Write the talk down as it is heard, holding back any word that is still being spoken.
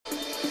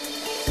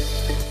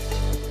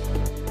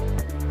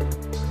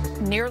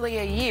Nearly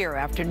a year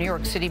after New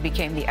York City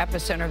became the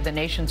epicenter of the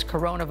nation's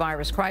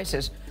coronavirus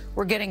crisis,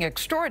 we're getting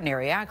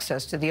extraordinary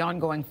access to the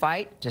ongoing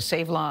fight to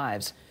save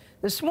lives.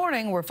 This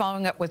morning, we're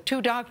following up with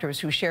two doctors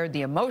who shared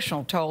the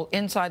emotional toll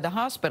inside the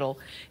hospital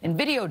in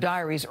video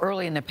diaries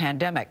early in the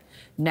pandemic.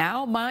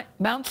 Now,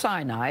 Mount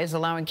Sinai is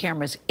allowing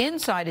cameras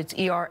inside its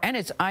ER and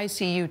its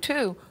ICU,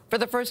 too, for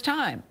the first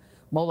time.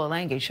 Mola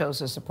Lenghi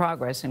shows us the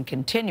progress and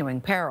continuing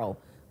peril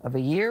of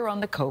a year on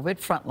the COVID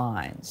front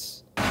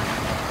lines.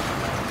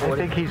 I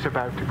think he's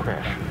about to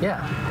crash. Yeah.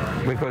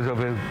 Because of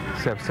his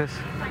sepsis?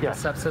 Yeah,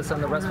 sepsis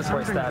and the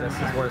respiratory status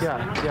is worse.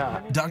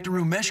 Yeah. Dr.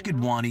 Umesh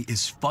Gidwani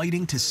is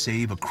fighting to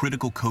save a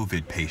critical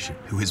COVID patient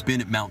who has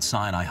been at Mount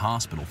Sinai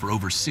Hospital for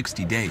over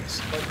 60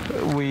 days.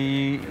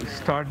 We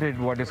started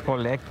what is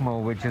called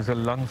ECMO, which is a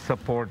lung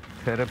support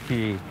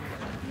therapy.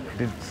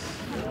 It's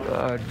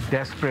a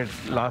desperate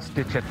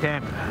last-ditch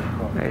attempt.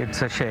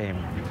 It's a shame.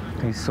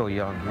 He's so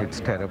young. It's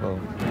terrible.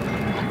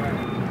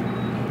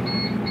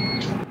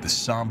 The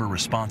somber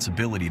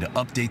responsibility to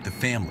update the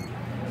family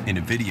in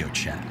a video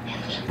chat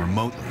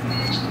remotely.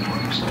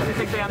 Do you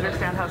think they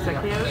understand how sick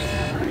he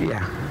is?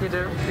 Yeah. You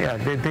do? Yeah,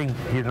 they think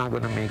he's not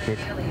going to make it.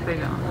 They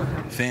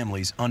don't.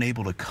 Families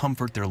unable to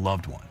comfort their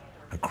loved one,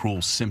 a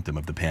cruel symptom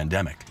of the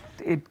pandemic.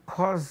 It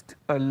caused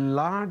a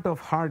lot of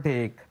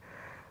heartache,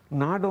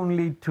 not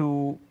only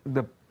to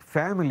the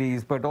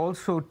families, but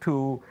also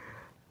to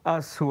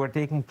us who are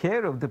taking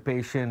care of the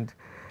patient.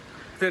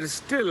 There is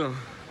still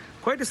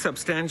quite a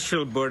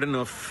substantial burden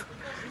of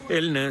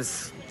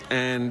illness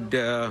and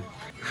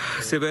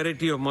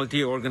severity of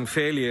multi-organ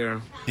failure.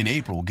 In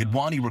April,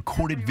 Gidwani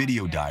recorded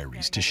video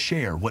diaries to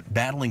share what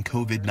battling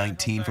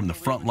COVID-19 from the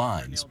front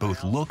lines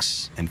both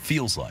looks and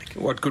feels like.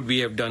 What could we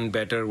have done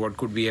better? What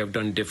could we have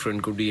done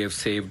different? Could we have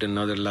saved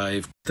another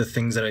life? The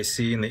things that I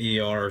see in the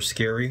ER are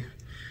scary.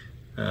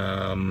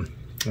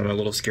 I'm a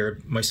little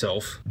scared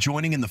myself.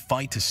 Joining in the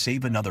fight to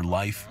save another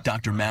life,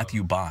 Dr.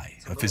 Matthew Bai,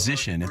 a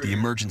physician at the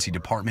emergency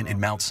department in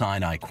Mount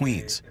Sinai,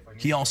 Queens.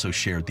 He also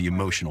shared the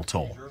emotional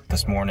toll.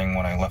 This morning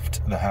when I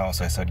left the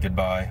house, I said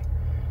goodbye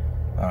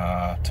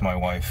to my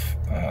wife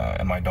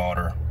and my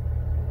daughter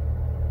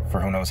for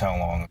who knows how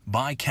long.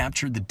 Bai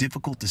captured the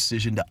difficult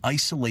decision to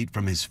isolate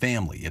from his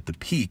family at the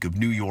peak of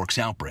New York's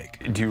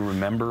outbreak. Do you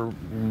remember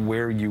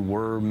where you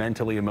were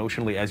mentally,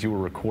 emotionally as you were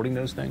recording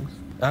those things?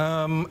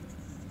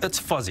 It's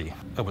fuzzy.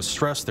 I was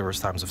stressed. There was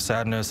times of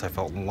sadness. I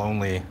felt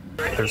lonely.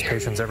 There's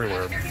patients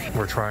everywhere.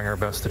 We're trying our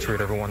best to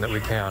treat everyone that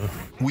we can.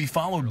 We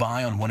followed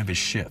Bai on one of his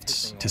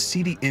shifts to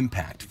see the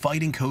impact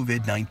fighting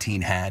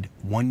COVID-19 had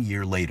 1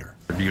 year later.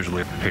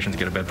 Usually patients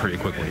get to bed pretty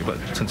quickly, but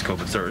since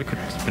COVID started,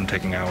 it's been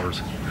taking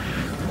hours,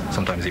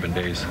 sometimes even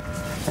days.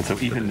 And so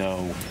even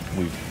though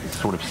we've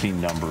sort of seen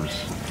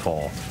numbers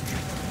fall,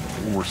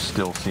 we're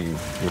still seeing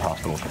your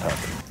hospital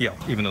capacity. Yeah,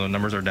 even though the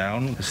numbers are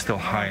down, it's still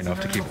high enough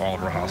to keep all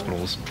of our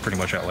hospitals pretty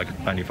much at like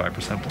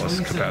 95%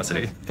 plus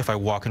capacity. If I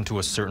walk into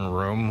a certain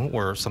room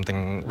where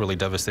something really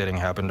devastating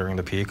happened during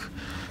the peak,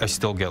 I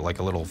still get like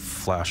a little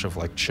flash of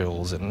like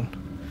chills, and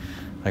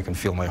I can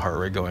feel my heart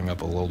rate going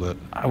up a little bit.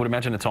 I would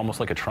imagine it's almost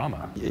like a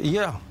trauma.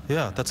 Yeah,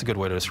 that's a good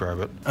way to describe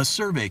it. A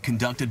survey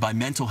conducted by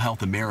Mental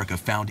Health America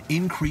found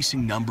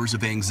increasing numbers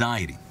of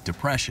anxiety,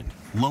 depression,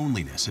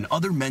 loneliness, and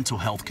other mental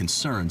health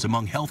concerns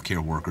among healthcare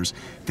workers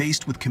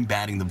faced with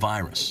combating the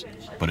virus.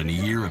 But in a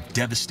year of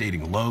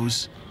devastating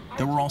lows,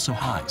 there were also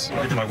highs.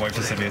 My wife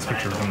just sent me this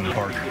picture from the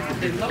park.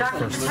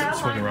 First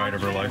swing ride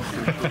of her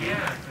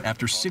life.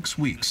 After 6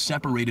 weeks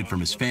separated from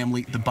his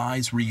family, the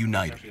Bais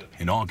reunited.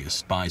 In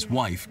August, Bai's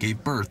wife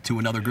gave birth to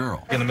another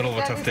girl. In the middle of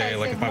a tough day,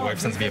 like if my wife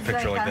sends me a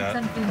picture like that,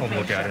 I'll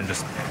look at it and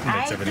just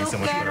makes everything so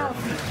much better.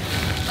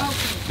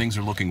 Things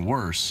are looking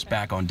worse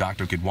back on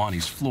Dr.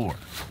 Gidwani's floor.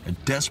 A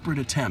desperate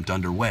attempt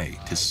underway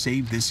to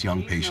save this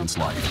young patient's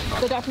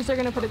life. The doctors are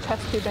going to put a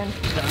chest tube in.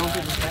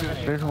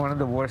 This is one of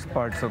the worst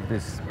parts of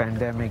this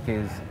pandemic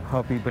is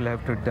how people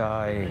have to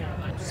die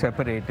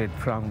separated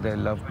from their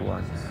loved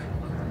ones.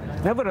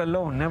 Never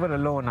alone, never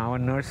alone. Our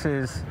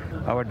nurses,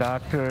 our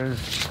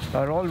doctors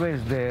are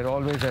always there,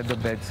 always at the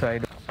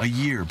bedside. A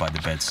year by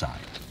the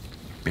bedside,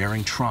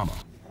 bearing trauma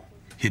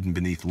hidden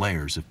beneath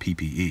layers of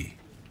PPE.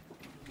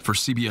 For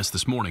CBS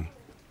This Morning,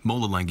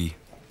 Mola Lenghi,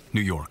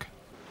 New York.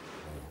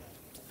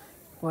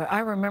 Well, I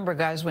remember,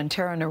 guys, when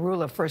Tara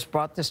Narula first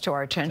brought this to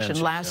our attention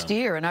last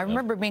year, and I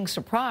remember being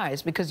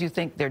surprised because you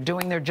think they're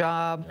doing their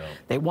job,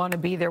 they want to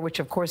be there, which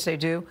of course they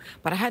do,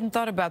 but I hadn't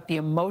thought about the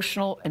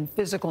emotional and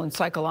physical and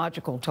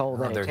psychological toll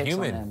that it takes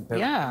on them.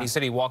 Yeah. He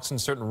said he walks in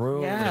certain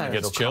rooms and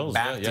Gets chills.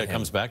 it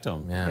comes back to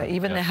him. Yeah,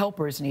 even the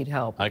helpers need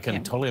help. I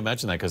can totally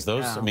imagine that because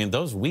those, I mean,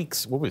 those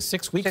weeks, what was it,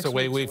 6 weeks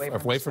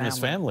away from his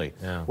family,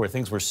 where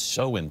things were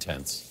so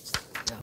intense.